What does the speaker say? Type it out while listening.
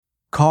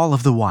Call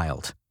of the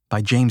Wild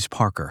by James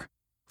Parker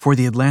for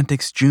The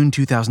Atlantic's June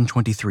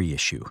 2023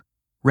 issue,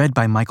 read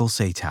by Michael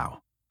Satow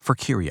for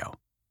Curio.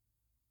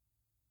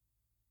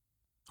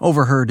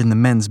 Overheard in the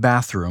men's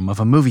bathroom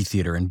of a movie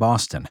theater in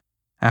Boston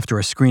after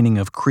a screening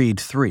of Creed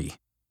 3.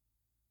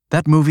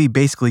 That movie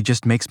basically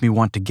just makes me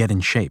want to get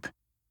in shape.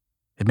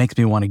 It makes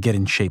me want to get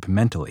in shape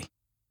mentally.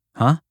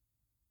 Huh?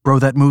 Bro,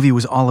 that movie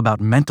was all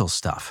about mental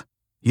stuff.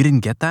 You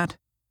didn't get that?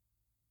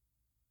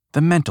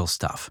 The mental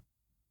stuff.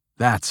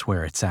 That's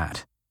where it's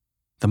at.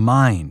 The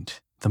mind.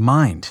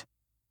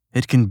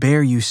 It can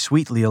bear you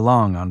sweetly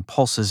along on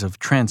pulses of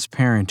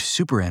transparent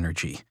super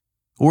energy,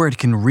 or it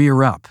can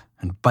rear up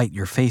and bite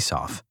your face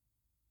off.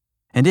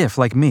 And if,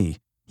 like me,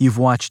 you've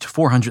watched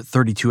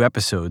 432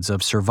 episodes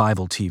of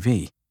survival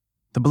TV,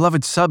 the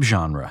beloved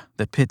subgenre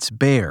that pits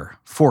bare,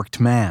 forked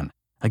man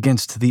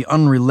against the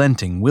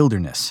unrelenting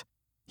wilderness,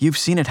 you've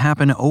seen it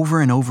happen over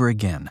and over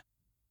again.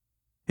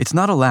 It's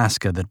not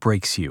Alaska that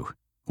breaks you,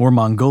 or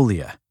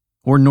Mongolia,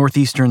 or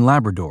northeastern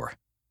Labrador.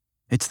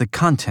 It's the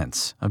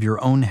contents of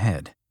your own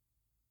head.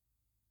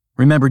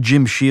 Remember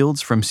Jim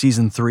Shields from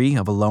Season 3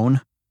 of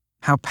Alone?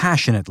 How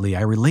passionately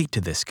I relate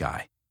to this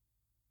guy.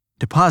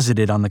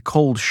 Deposited on the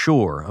cold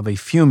shore of a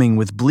fuming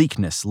with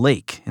bleakness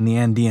lake in the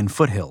Andean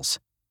foothills,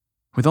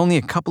 with only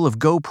a couple of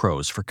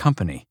GoPros for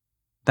company.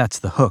 That's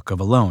the hook of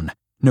Alone.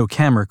 No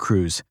camera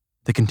crews.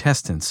 The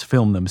contestants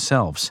film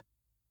themselves.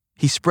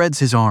 He spreads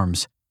his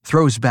arms,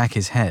 throws back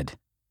his head,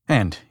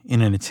 and,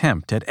 in an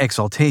attempt at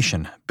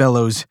exaltation,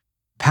 bellows,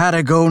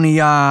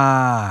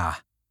 "Patagonia!"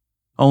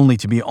 only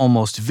to be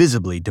almost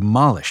visibly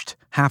demolished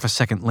half a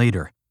second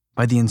later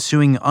by the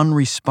ensuing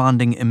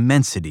unresponding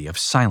immensity of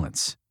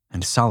silence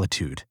and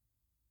solitude.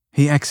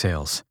 He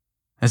exhales,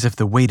 as if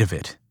the weight of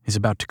it is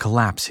about to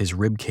collapse his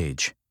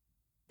ribcage.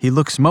 He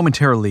looks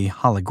momentarily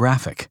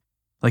holographic,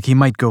 like he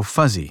might go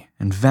fuzzy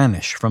and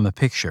vanish from the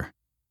picture.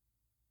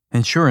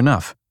 And sure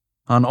enough,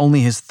 on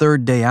only his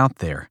third day out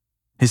there,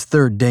 his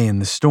third day in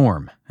the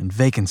storm and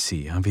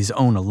vacancy of his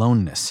own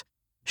aloneness,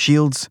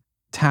 Shields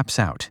taps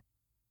out.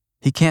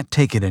 He can't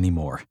take it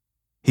anymore.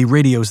 He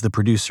radios the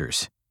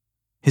producers.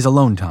 His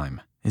alone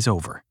time is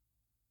over.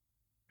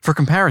 For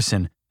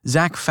comparison,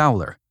 Zach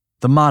Fowler,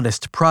 the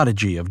modest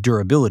prodigy of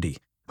durability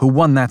who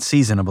won that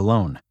season of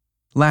Alone,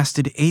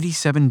 lasted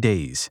 87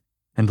 days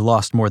and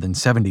lost more than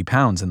 70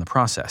 pounds in the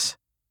process.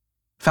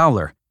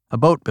 Fowler, a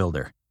boat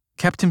builder,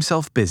 kept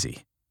himself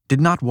busy, did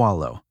not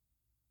wallow.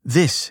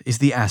 This is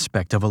the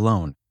aspect of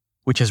Alone,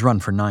 which has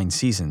run for 9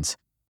 seasons,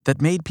 that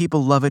made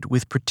people love it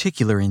with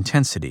particular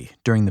intensity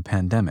during the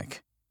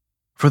pandemic.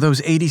 For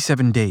those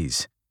 87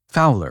 days,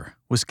 Fowler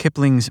was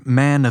Kipling's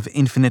man of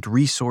infinite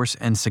resource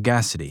and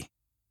sagacity.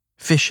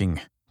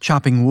 Fishing,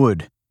 chopping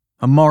wood,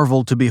 a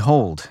marvel to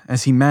behold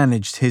as he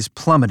managed his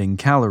plummeting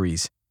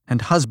calories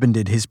and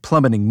husbanded his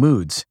plummeting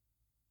moods.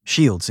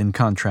 Shields, in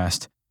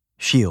contrast.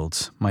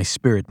 Shields, my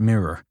spirit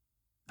mirror.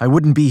 I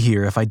wouldn't be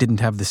here if I didn't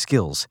have the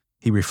skills,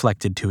 he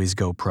reflected to his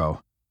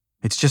GoPro.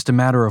 It's just a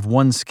matter of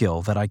one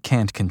skill that I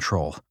can't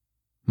control.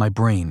 My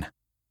brain.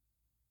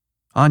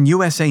 On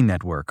USA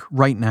Network,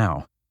 right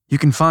now, you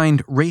can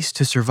find Race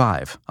to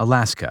Survive,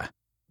 Alaska,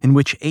 in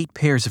which 8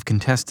 pairs of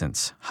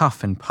contestants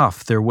huff and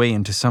puff their way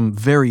into some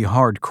very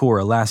hardcore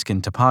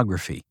Alaskan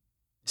topography.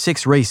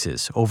 6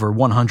 races over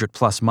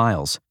 100-plus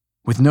miles,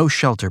 with no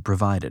shelter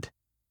provided.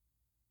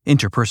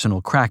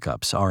 Interpersonal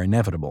crack-ups are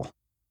inevitable.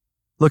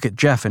 Look at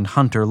Jeff and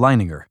Hunter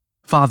Leininger,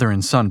 father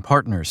and son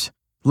partners,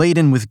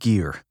 laden with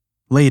gear,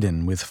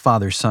 laden with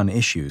father-son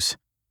issues,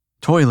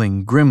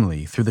 toiling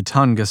grimly through the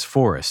Tongass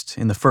forest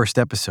in the first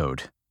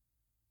episode.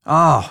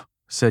 "Oh,"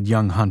 said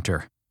young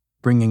Hunter,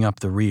 bringing up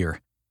the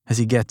rear, as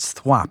he gets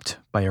thwopped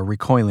by a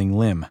recoiling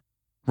limb.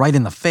 "Right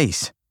in the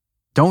face."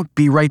 "Don't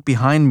be right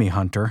behind me,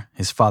 Hunter,"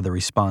 his father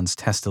responds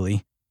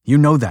testily. "You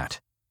know that."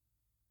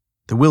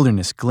 The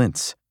wilderness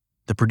glints.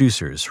 The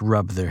producers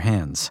rub their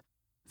hands.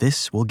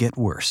 This will get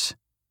worse.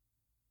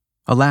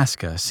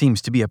 Alaska seems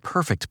to be a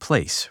perfect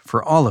place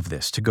for all of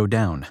this to go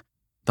down.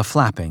 The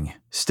flapping,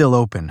 still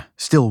open,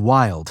 still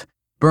wild,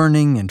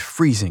 burning and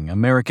freezing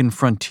American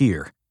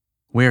frontier,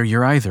 where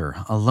you're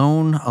either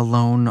alone,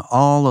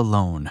 all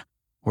alone,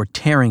 or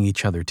tearing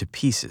each other to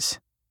pieces.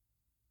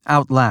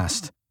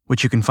 Outlast,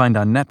 which you can find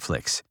on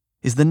Netflix,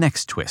 is the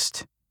next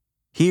twist.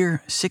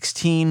 Here,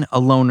 16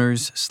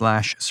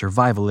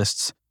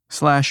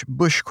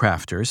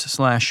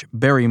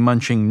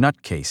 aloners/survivalists/bushcrafters/berry-munching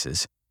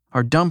nutcases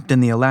are dumped in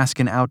the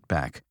Alaskan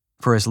outback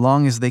for as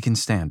long as they can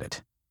stand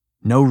it.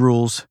 No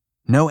rules,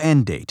 no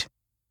end date.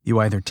 You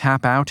either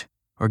tap out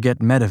or get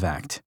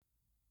medevaced.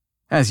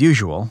 As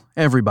usual,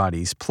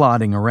 everybody's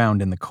plodding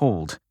around in the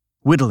cold,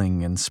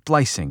 whittling and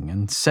splicing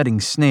and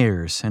setting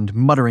snares and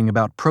muttering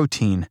about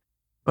protein,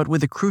 but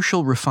with a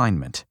crucial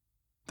refinement: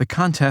 the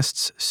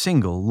contest's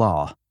single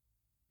law.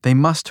 They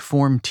must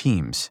form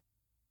teams.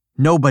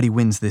 Nobody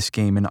wins this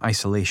game in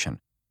isolation.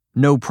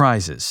 No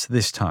prizes,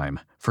 this time,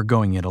 for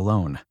going it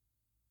alone.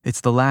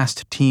 It's the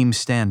last team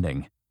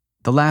standing,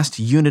 the last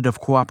unit of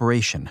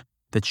cooperation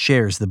that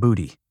shares the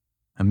booty.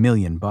 $1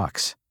 million.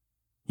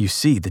 You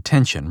see the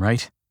tension,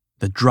 right?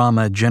 the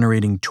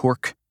drama-generating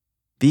torque.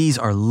 These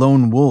are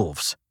lone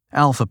wolves,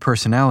 alpha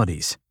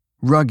personalities,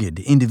 rugged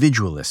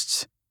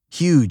individualists,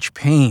 huge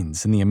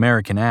pains in the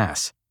American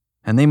ass,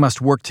 and they must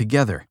work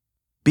together,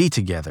 be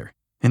together,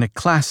 in a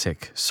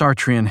classic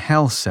Sartrean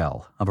hell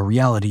cell of a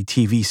reality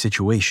TV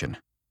situation.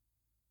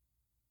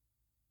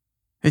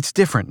 It's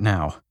different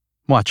now,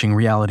 watching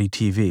reality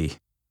TV.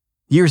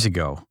 Years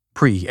ago,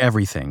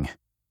 pre-everything,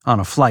 on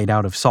a flight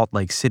out of Salt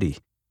Lake City,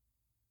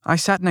 I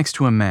sat next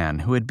to a man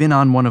who had been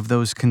on one of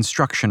those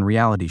construction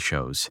reality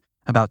shows,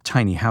 about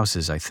tiny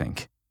houses, I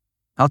think.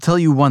 "I'll tell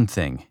you one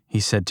thing," he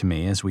said to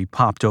me as we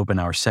popped open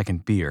our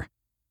second beer.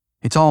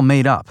 "It's all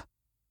made up.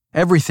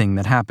 Everything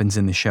that happens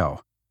in the show.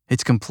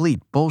 It's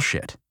complete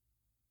bullshit."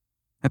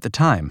 At the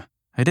time,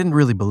 I didn't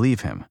really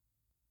believe him.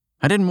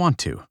 I didn't want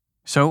to,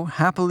 so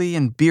happily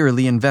and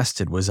beerily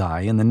invested was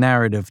I in the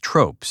narrative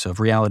tropes of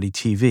reality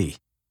TV.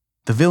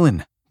 The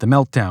villain, the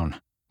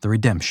meltdown, the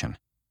redemption.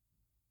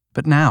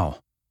 But now,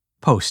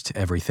 post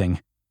everything,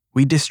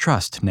 we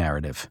distrust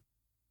narrative.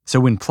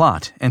 So when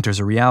plot enters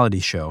a reality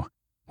show,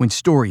 when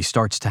story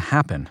starts to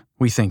happen,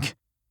 we think,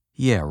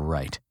 yeah,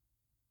 right.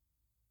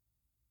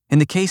 In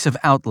the case of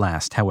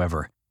Outlast,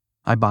 however,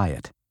 I buy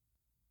it.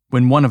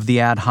 When one of the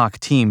ad hoc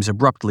teams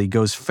abruptly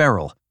goes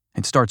feral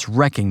and starts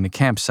wrecking the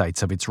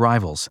campsites of its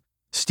rivals,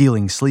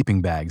 stealing sleeping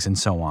bags and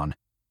so on,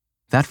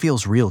 that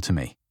feels real to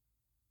me.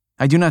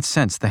 I do not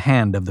sense the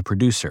hand of the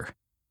producer,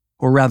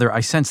 or rather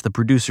I sense the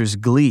producer's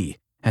glee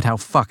at how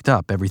fucked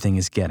up everything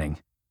is getting,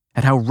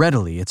 at how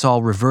readily it's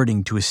all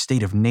reverting to a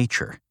state of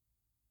nature.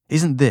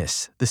 Isn't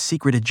this the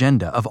secret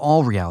agenda of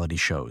all reality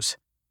shows?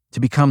 To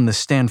become the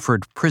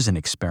Stanford prison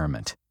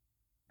experiment.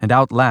 And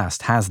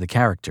Outlast has the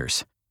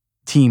characters.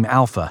 Team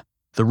Alpha,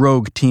 the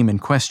rogue team in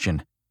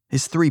question,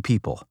 is 3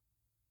 people.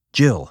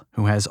 Jill,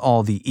 who has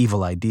all the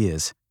evil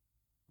ideas.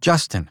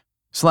 Justin,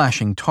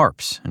 slashing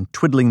tarps and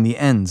twiddling the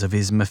ends of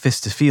his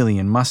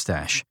Mephistophelian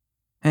mustache.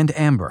 And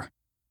Amber,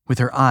 with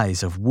her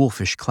eyes of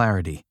wolfish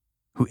clarity,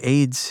 who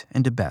aids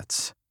and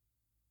abets.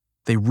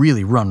 They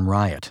really run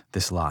riot,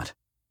 this lot.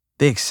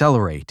 They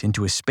accelerate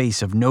into a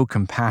space of no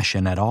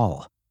compassion at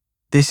all.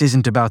 This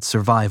isn't about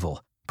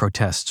survival,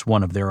 protests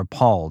one of their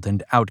appalled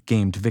and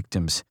outgamed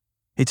victims.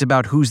 It's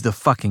about who's the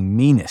fucking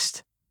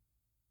meanest.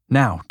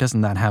 Now,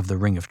 doesn't that have the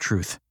ring of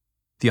truth?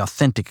 The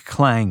authentic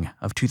clang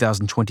of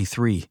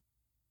 2023.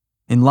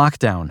 In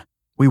lockdown,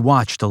 we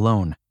watched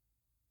alone.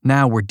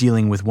 Now we're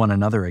dealing with one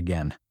another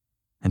again,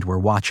 and we're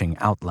watching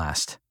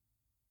Outlast.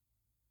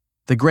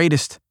 The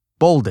greatest,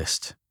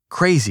 boldest,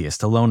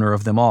 craziest aloner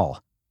of them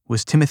all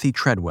was Timothy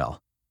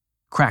Treadwell,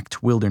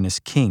 cracked wilderness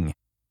king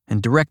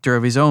and director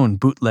of his own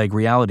bootleg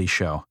reality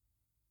show.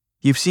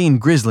 You've seen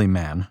Grizzly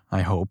Man,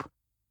 I hope,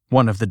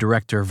 one of the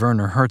director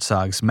Werner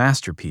Herzog's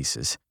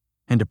masterpieces,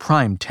 and a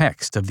prime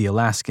text of the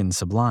Alaskan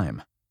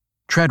sublime.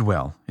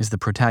 Treadwell is the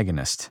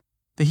protagonist,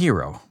 the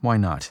hero, why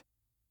not?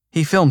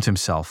 He filmed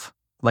himself,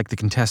 like the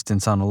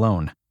contestants on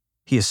Alone.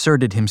 He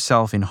asserted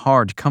himself in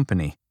hard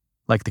company,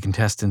 like the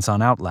contestants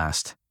on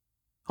Outlast.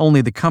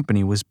 Only the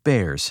company was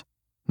bears,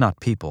 not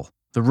people,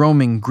 the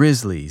roaming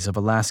grizzlies of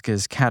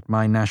Alaska's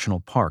Katmai National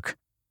Park,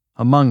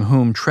 among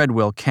whom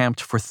Treadwell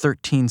camped for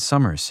 13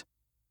 summers.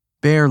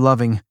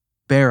 Bear-loving,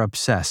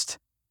 bear-obsessed,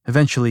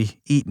 eventually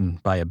eaten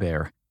by a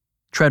bear,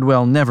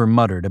 Treadwell never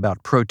muttered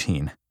about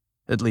protein,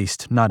 at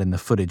least not in the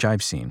footage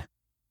I've seen.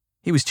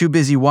 He was too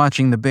busy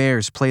watching the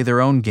bears play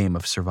their own game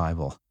of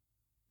survival.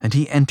 And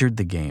he entered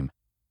the game.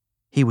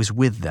 He was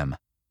with them,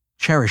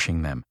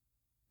 cherishing them,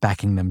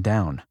 backing them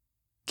down,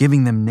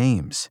 giving them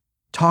names,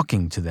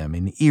 talking to them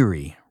in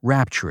eerie,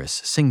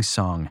 rapturous,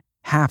 sing-song,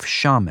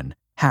 half-shaman,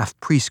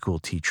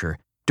 half-preschool teacher,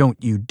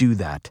 "Don't you do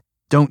that.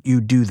 Don't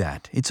you do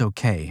that. It's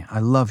okay. I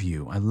love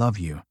you. I love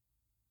you."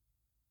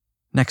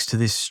 Next to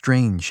this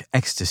strange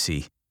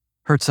ecstasy,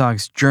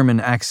 Herzog's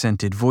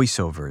German-accented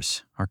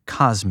voiceovers are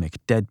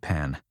cosmic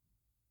deadpan.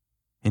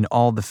 In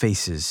all the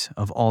faces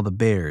of all the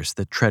bears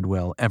that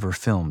Treadwell ever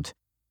filmed,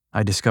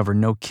 I discover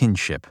no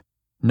kinship,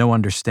 no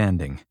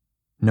understanding,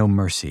 no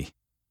mercy.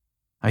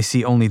 I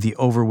see only the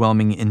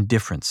overwhelming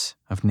indifference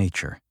of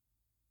nature.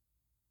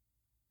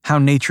 How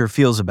nature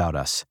feels about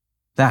us,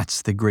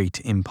 that's the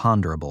great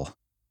imponderable.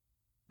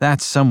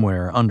 That's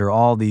somewhere under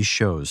all these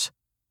shows.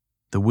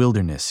 The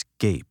wilderness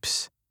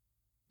gapes.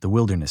 The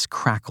wilderness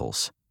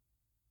crackles.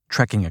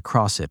 Trekking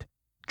across it,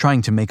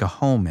 trying to make a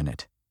home in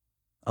it.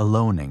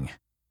 Aloning,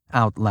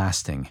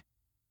 outlasting,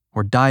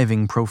 or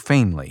diving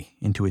profanely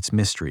into its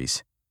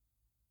mysteries.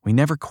 We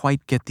never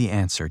quite get the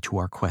answer to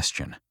our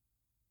question.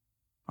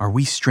 Are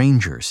we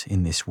strangers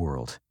in this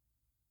world,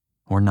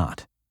 or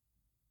not?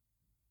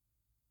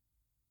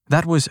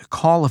 That was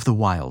Call of the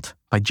Wild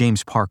by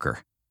James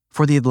Parker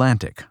for The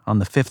Atlantic on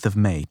the 5th of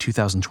May,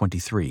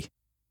 2023,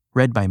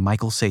 read by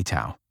Michael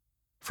Satow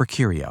for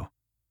Curio.